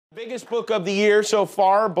Biggest book of the year so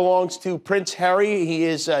far belongs to Prince Harry.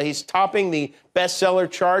 He's topping the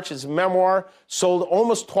bestseller charts. His memoir sold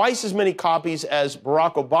almost twice as many copies as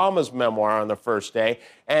Barack Obama's memoir on the first day,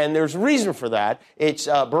 and there's a reason for that. It's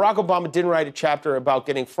Barack Obama didn't write a chapter about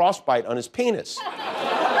getting frostbite on his penis.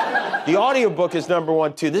 The audiobook is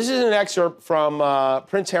 #1 too. This is an excerpt from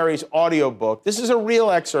Prince Harry's audiobook. This is a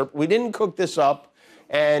real excerpt. We didn't cook this up.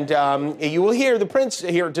 And you will hear the prince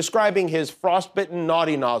here describing his frostbitten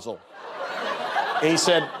naughty nozzle. He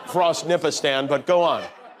said frostnipistan, but go on.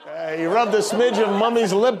 He rubbed a smidge of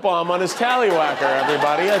Mummy's lip balm on his tallywhacker,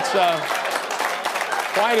 everybody. It's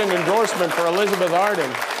quite an endorsement for Elizabeth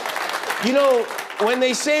Arden. You know, when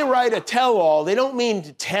they say write a tell-all, they don't mean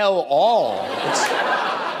to tell all. It's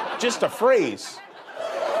just a phrase.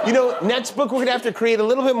 You know, next book we're gonna have to create a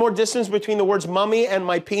little bit more distance between the words mummy and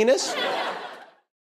my penis.